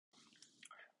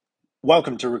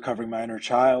Welcome to Recovering My Inner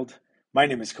Child. My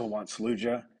name is Kawant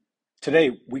Saluja.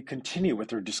 Today, we continue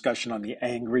with our discussion on the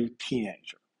angry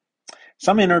teenager.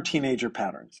 Some inner teenager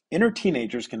patterns. Inner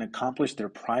teenagers can accomplish their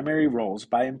primary roles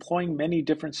by employing many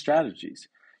different strategies.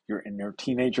 Your inner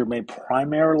teenager may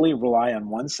primarily rely on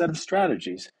one set of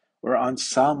strategies or on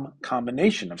some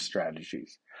combination of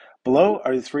strategies. Below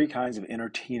are the three kinds of inner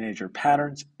teenager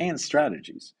patterns and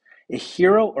strategies. A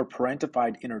hero or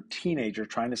parentified inner teenager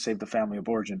trying to save the family of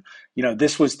origin.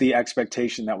 This was the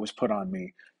expectation that was put on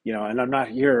me, and I'm not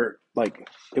here like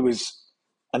it was,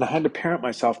 and I had to parent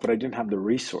myself, but I didn't have the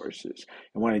resources.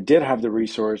 And when I did have the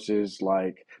resources,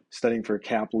 like studying for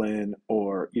Kaplan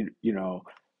or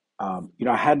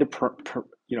I had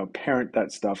to parent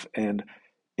that stuff. And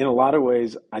in a lot of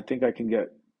ways, I think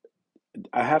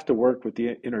I have to work with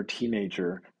the inner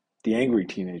teenager, the angry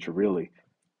teenager, really,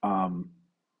 um,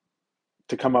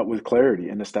 to come up with clarity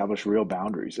and establish real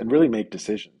boundaries and really make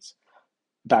decisions.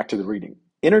 Back to the reading.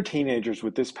 Inner teenagers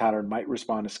with this pattern might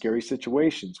respond to scary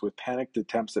situations with panicked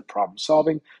attempts at problem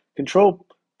solving, control,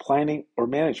 planning, or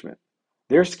management.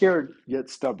 They're scared yet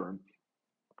stubborn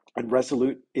and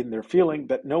resolute in their feeling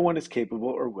that no one is capable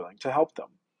or willing to help them.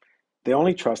 They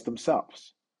only trust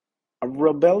themselves. A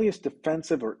rebellious,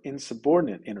 defensive, or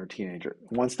insubordinate inner teenager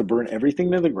wants to burn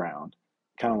everything to the ground,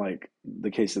 kind of like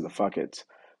the case of the Fuckets,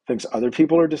 thinks other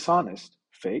people are dishonest,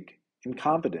 fake,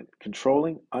 incompetent,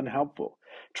 controlling, unhelpful,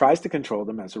 tries to control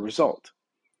them as a result.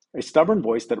 A stubborn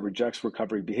voice that rejects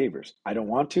recovery behaviors. I don't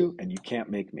want to, and you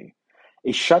can't make me.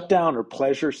 A shutdown or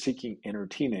pleasure seeking inner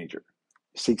teenager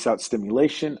seeks out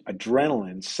stimulation,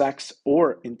 adrenaline, sex,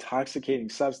 or intoxicating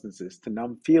substances to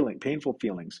numb painful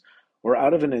feelings, or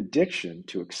out of an addiction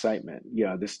to excitement.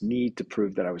 Yeah, this need to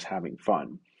prove that I was having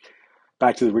fun.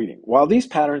 Back to the reading. While these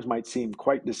patterns might seem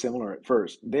quite dissimilar at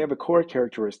first, they have a core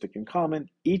characteristic in common.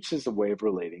 Each is a way of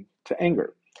relating to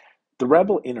anger. The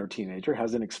rebel inner teenager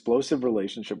has an explosive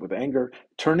relationship with anger,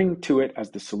 turning to it as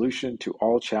the solution to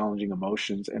all challenging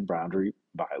emotions and boundary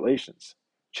violations.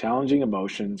 Challenging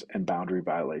emotions and boundary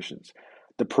violations.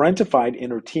 The parentified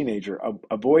inner teenager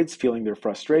avoids feeling their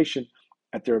frustration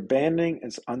at their abandoning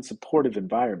and unsupportive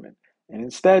environment and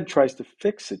instead tries to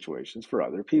fix situations for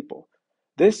other people.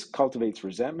 This cultivates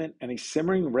resentment and a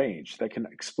simmering rage that can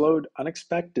explode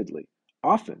unexpectedly,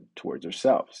 often towards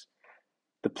ourselves.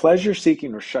 The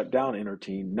pleasure-seeking or shut-down inner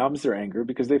teen numbs their anger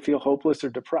because they feel hopeless or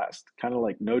depressed, kind of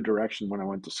like no direction when I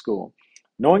went to school.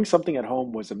 Knowing something at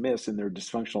home was amiss in their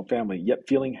dysfunctional family, yet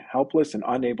feeling helpless and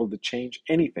unable to change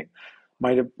anything,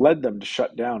 might have led them to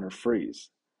shut down or freeze.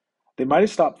 They might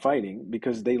have stopped fighting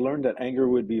because they learned that anger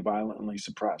would be violently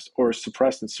suppressed, or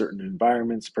suppressed in certain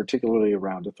environments, particularly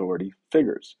around authority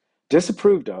figures,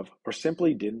 disapproved of, or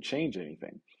simply didn't change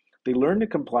anything. They learned to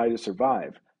comply to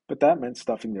survive, but that meant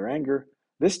stuffing their anger.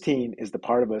 This teen is the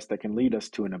part of us that can lead us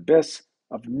to an abyss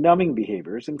of numbing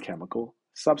behaviors and chemical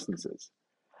substances.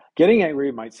 Getting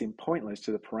angry might seem pointless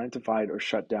to the parentified or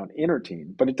shut down inner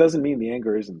teen, but it doesn't mean the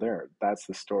anger isn't there. That's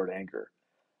the stored anger.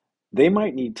 They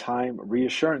might need time,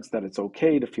 reassurance that it's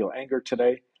okay to feel anger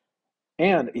today,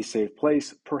 and a safe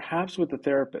place, perhaps with a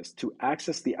therapist, to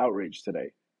access the outrage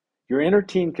today. Your inner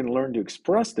teen can learn to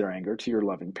express their anger to your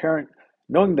loving parent,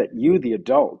 knowing that you, the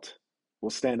adult, will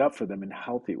stand up for them in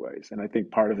healthy ways. And I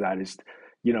think part of that is,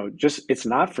 just it's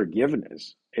not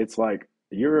forgiveness. It's like,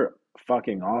 you're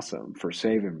fucking awesome for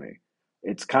saving me.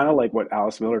 It's kind of like what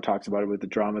Alice Miller talks about with the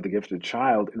drama of the gifted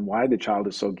child, and why the child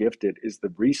is so gifted is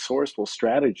the resourceful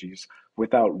strategies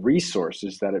without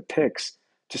resources that it picks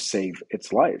to save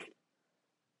its life.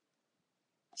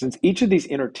 Since each of these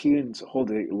inner teens hold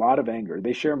a lot of anger,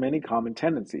 they share many common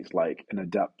tendencies, like an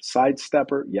adept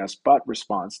sidestepper, yes but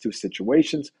response to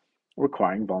situations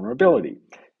requiring vulnerability,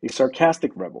 a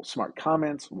sarcastic rebel, smart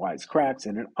comments, wise cracks,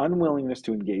 and an unwillingness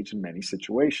to engage in many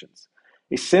situations,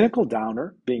 a cynical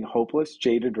downer, being hopeless,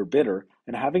 jaded, or bitter,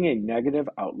 and having a negative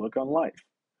outlook on life,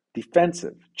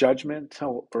 defensive,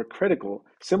 judgmental, or critical,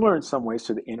 similar in some ways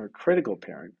to the inner critical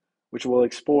parent, which we'll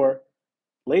explore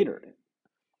later.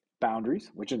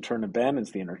 Boundaries, which in turn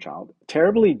abandons the inner child,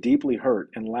 terribly deeply hurt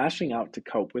and lashing out to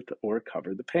cope with or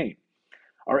cover the pain.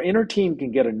 Our inner teen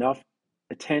can get enough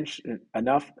attention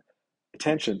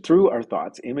through our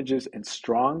thoughts, images, and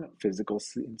strong physical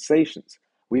sensations.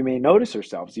 We may notice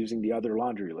ourselves using the other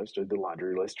laundry list or the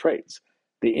laundry list traits.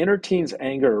 The inner teen's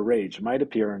anger or rage might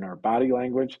appear in our body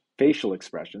language, facial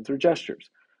expressions, or gestures.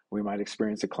 We might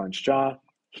experience a clenched jaw,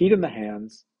 heat in the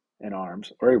hands and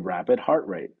arms, or a rapid heart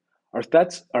rate. Our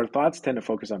thoughts tend to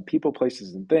focus on people,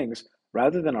 places, and things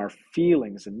rather than our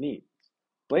feelings and needs.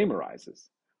 Blame arises.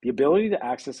 The ability to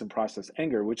access and process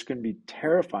anger, which can be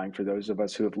terrifying for those of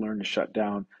us who have learned to shut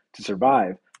down to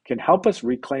survive, can help us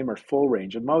reclaim our full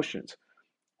range of motions.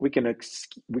 We can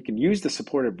use the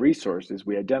supportive resources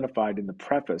we identified in the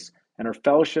preface and our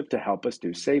fellowship to help us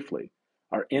do safely.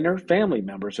 Our inner family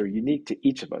members are unique to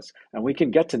each of us, and we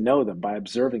can get to know them by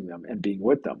observing them and being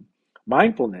with them.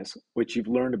 Mindfulness, which you've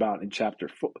learned about in chapter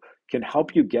 4, can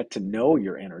help you get to know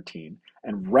your inner teen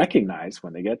and recognize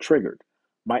when they get triggered.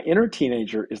 My inner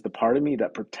teenager is the part of me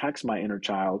that protects my inner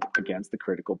child against the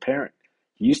critical parent.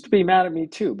 He used to be mad at me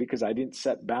too because I didn't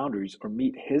set boundaries or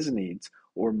meet his needs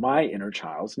or my inner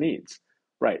child's needs,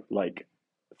 right? Like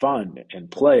fun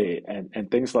and play and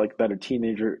things like that a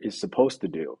teenager is supposed to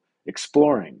do,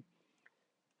 exploring.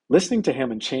 Listening to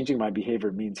him and changing my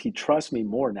behavior means he trusts me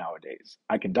more nowadays.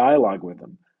 I can dialogue with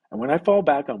him. And when I fall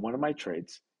back on one of my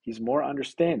traits, he's more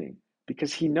understanding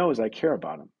because he knows I care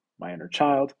about him, my inner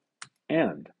child,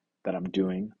 and that I'm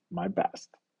doing my best.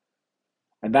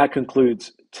 And that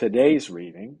concludes today's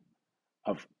reading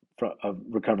of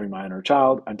Recovering My Inner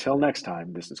Child. Until next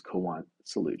time, this is Kawant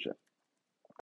Saluja.